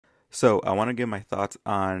So, I want to give my thoughts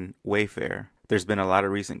on Wayfair. There's been a lot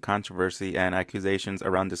of recent controversy and accusations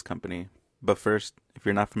around this company. But first, if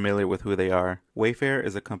you're not familiar with who they are, Wayfair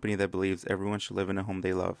is a company that believes everyone should live in a home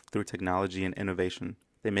they love through technology and innovation.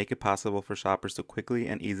 They make it possible for shoppers to quickly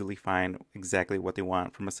and easily find exactly what they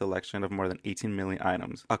want from a selection of more than 18 million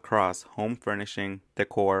items across home furnishing,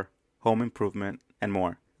 decor, home improvement, and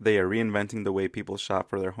more. They are reinventing the way people shop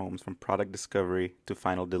for their homes from product discovery to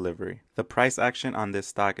final delivery. The price action on this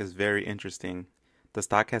stock is very interesting. The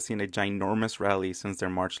stock has seen a ginormous rally since their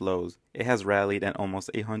March lows. It has rallied an almost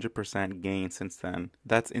 800% gain since then.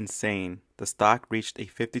 That's insane. The stock reached a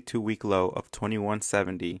 52-week low of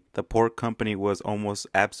 2170. The poor company was almost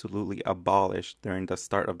absolutely abolished during the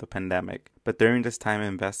start of the pandemic. But during this time,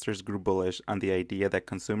 investors grew bullish on the idea that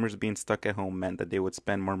consumers being stuck at home meant that they would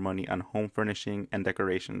spend more money on home furnishing and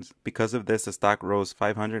decorations. Because of this, the stock rose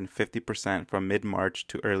 550% from mid-March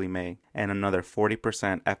to early May, and another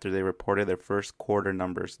 40% after they reported their first quarter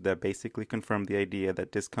numbers that basically confirmed the idea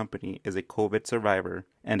that this company is a COVID survivor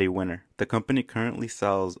and a winner. The company currently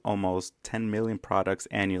sells almost 10 million products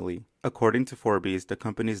annually. According to Forbes, the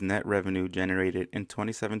company's net revenue generated in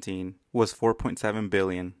 2017 was 4.7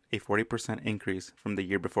 billion, a 40% increase from the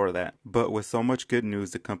year before that. But with so much good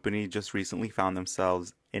news, the company just recently found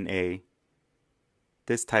themselves in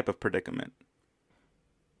this type of predicament.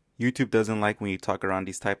 YouTube doesn't like when you talk around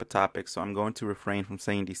these type of topics, so I'm going to refrain from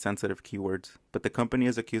saying these sensitive keywords. But the company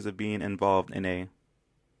is accused of being involved in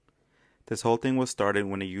This whole thing was started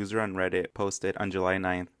when a user on Reddit posted on July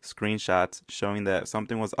 9th screenshots showing that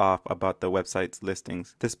something was off about the website's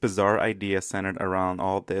listings. This bizarre idea centered around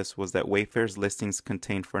all this was that Wayfair's listings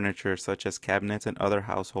contained furniture such as cabinets and other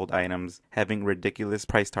household items having ridiculous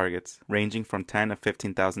price targets ranging from $10,000 to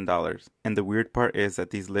 $15,000. And the weird part is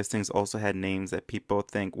that these listings also had names that people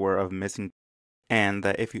think were of missing, and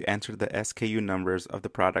that if you entered the SKU numbers of the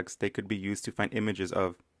products, they could be used to find images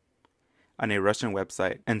of on a Russian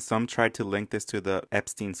website, and some tried to link this to the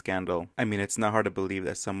Epstein scandal. I mean, it's not hard to believe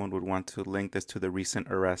that someone would want to link this to the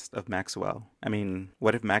recent arrest of Maxwell. I mean,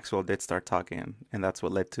 what if Maxwell did start talking, and that's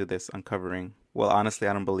what led to this uncovering? Well, honestly,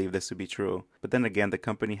 I don't believe this to be true. But then again, the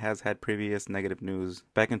company has had previous negative news.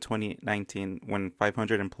 Back in 2019, when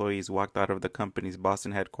 500 employees walked out of the company's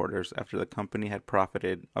Boston headquarters after the company had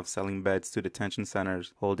profited of selling beds to detention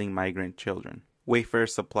centers holding migrant children. Wayfair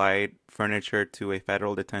supplied furniture to a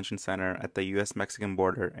federal detention center at the U.S.-Mexican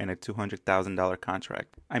border in a $200,000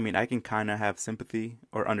 contract. I mean, I can kind of have sympathy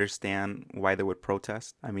or understand why they would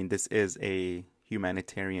protest. I mean, this is a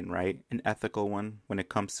humanitarian right, an ethical one when it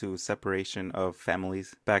comes to separation of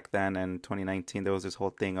families. Back then in 2019, there was this whole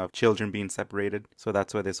thing of children being separated. So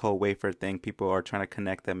that's why this whole Wayfair thing, people are trying to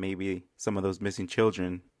connect that maybe some of those missing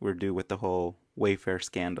children were due with the whole Wayfair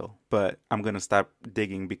scandal. But I'm going to stop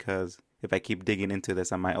digging because if I keep digging into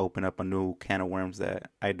this, I might open up a new can of worms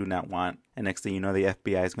that I do not want. And next thing you know, the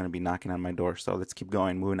FBI is going to be knocking on my door. So let's keep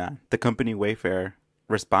going, moving on. The company Wayfair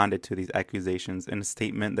responded to these accusations in a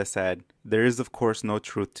statement that said, "There is of course no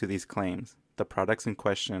truth to these claims. The products in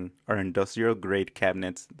question are industrial-grade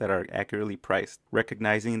cabinets that are accurately priced,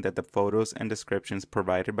 recognizing that the photos and descriptions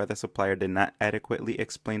provided by the supplier did not adequately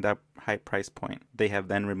explain that high price point. They have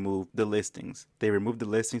then removed the listings. They removed the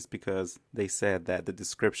listings because they said that the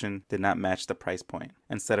description did not match the price point,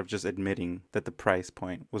 instead of just admitting that the price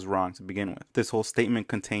point was wrong to begin with. This whole statement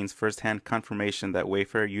contains first-hand confirmation that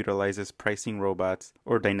Wayfair utilizes pricing robots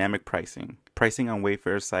or dynamic pricing. Pricing on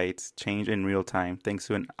Wayfair sites change in real time thanks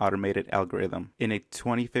to an automated algorithm. In a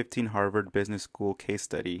 2015 Harvard Business School case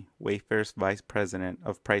study, Wayfair's vice president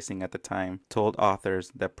of pricing at the time told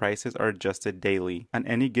authors that prices are adjusted daily. On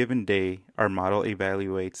any given day, our model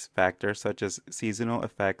evaluates factors such as seasonal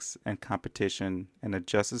effects and competition and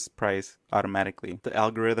adjusts price automatically. The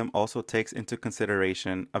algorithm also takes into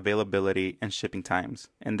consideration availability and shipping times,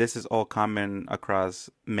 and this is all common across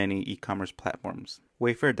many e-commerce platforms.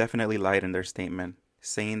 Wayfair definitely lied in their statement,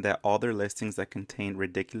 saying that all their listings that contained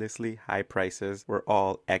ridiculously high prices were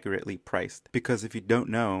all accurately priced. Because if you don't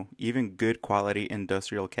know, even good quality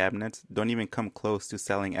industrial cabinets don't even come close to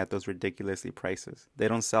selling at those ridiculously prices. They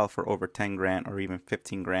don't sell for over 10 grand or even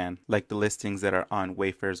 15 grand, like the listings that are on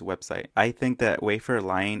Wayfair's website. I think that Wayfair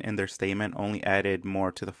lying in their statement only added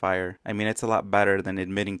more to the fire. I mean, it's a lot better than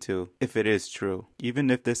admitting to, if it is true. Even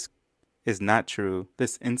if this is not true,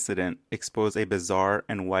 this incident exposed a bizarre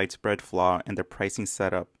and widespread flaw in their pricing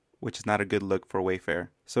setup, which is not a good look for Wayfair.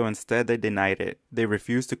 So instead, they denied it. They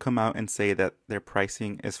refused to come out and say that their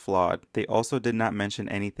pricing is flawed. They also did not mention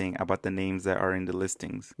anything about the names that are in the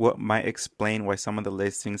listings. What might explain why some of the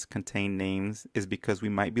listings contain names is because we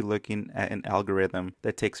might be looking at an algorithm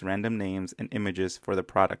that takes random names and images for the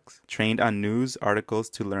products, trained on news articles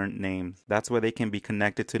to learn names. That's why they can be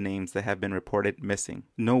connected to names that have been reported missing.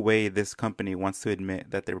 No way this company wants to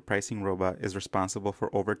admit that their pricing robot is responsible for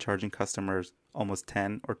overcharging customers almost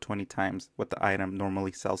 10 or 20 times what the item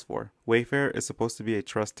normally sells for. Wayfair is supposed to be a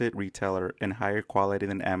trusted retailer and higher quality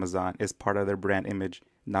than Amazon is part of their brand image.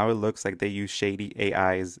 Now it looks like they use shady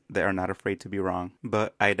AIs that are not afraid to be wrong.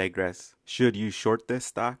 But I digress. Should you short this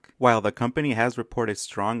stock? While the company has reported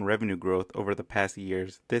strong revenue growth over the past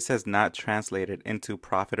years, this has not translated into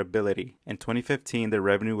profitability. In 2015, the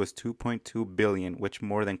revenue was $2.2 billion, which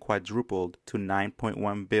more than quadrupled to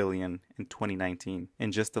 $9.1 billion in 2019.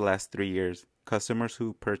 In just the last 3 years, customers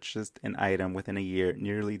who purchased an item within a year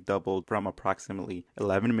nearly doubled from approximately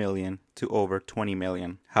 11 million to over 20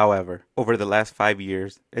 million. However, over the last 5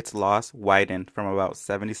 years, its loss widened from about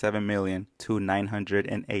 77 million to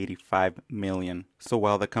 985 million. So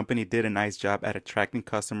while the company did a nice job at attracting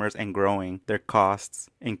customers and growing, their costs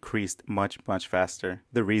increased much faster.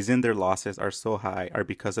 The reason their losses are so high are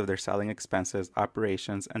because of their selling expenses,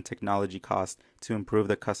 operations, and technology costs to improve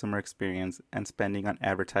the customer experience and spending on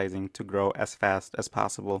advertising to grow as fast as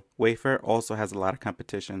possible. Wayfair also has a lot of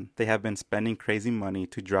competition. They have been spending crazy money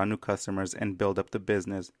to draw new customers and build up the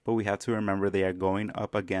business, but we have to remember they are going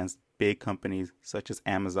up against big companies such as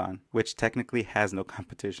Amazon, which technically has no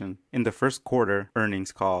competition. In the first quarter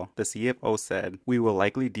earnings call, the CFO said, "We will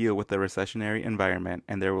likely deal with the recessionary environment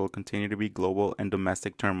and there will continue to be global and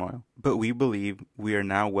domestic turmoil. But we believe we are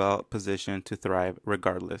now well positioned to thrive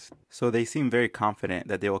regardless." So they seem very confident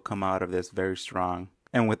that they will come out of this very strong.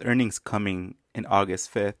 And with earnings coming in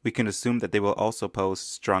August 5th, we can assume that they will also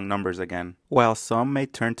post strong numbers again. While some may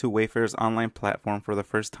turn to Wayfair's online platform for the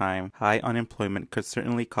first time, high unemployment could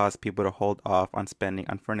certainly cause people to hold off on spending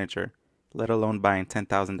on furniture, let alone buying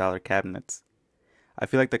 $10,000 cabinets. I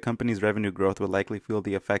feel like the company's revenue growth will likely feel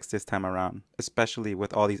the effects this time around, especially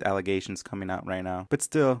with all these allegations coming out right now. But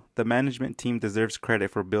still, the management team deserves credit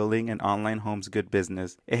for building an online homes good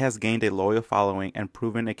business. It has gained a loyal following and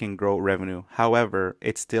proven it can grow revenue. However,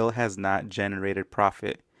 it still has not generated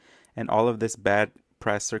profit. And all of this bad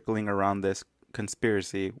press circling around this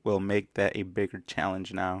conspiracy will make that a bigger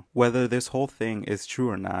challenge now. Whether this whole thing is true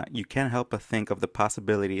or not, you can't help but think of the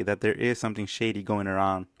possibility that there is something shady going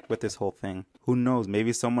around with this whole thing. Who knows,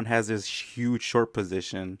 maybe someone has this huge short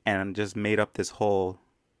position and just made up this whole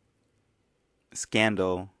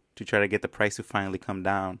scandal to try to get the price to finally come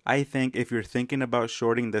down. I think if you're thinking about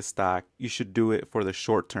shorting this stock, you should do it for the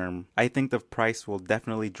short term. I think the price will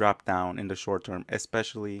definitely drop down in the short term,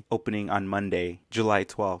 especially opening on Monday, July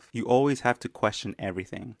 12th. You always have to question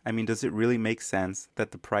everything. I mean, does it really make sense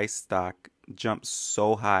that the price stock jumps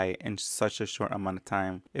so high in such a short amount of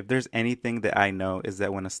time? If there's anything that I know is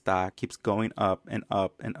that when a stock keeps going up and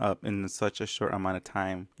up and up in such a short amount of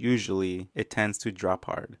time, usually it tends to drop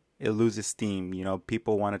hard. It loses steam,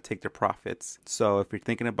 people want to take their profits. So if you're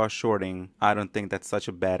thinking about shorting, I don't think that's such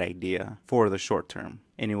a bad idea for the short term.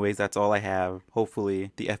 Anyways, that's all I have.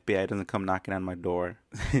 Hopefully the FBI doesn't come knocking on my door.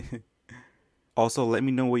 Also, let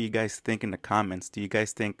me know what you guys think in the comments. Do you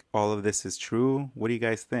guys think all of this is true? What do you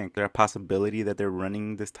guys think? Is there a possibility that they're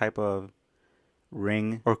running this type of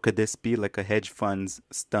ring? Or could this be like a hedge fund's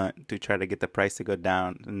stunt to try to get the price to go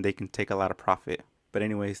down and they can take a lot of profit? But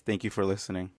anyways, thank you for listening.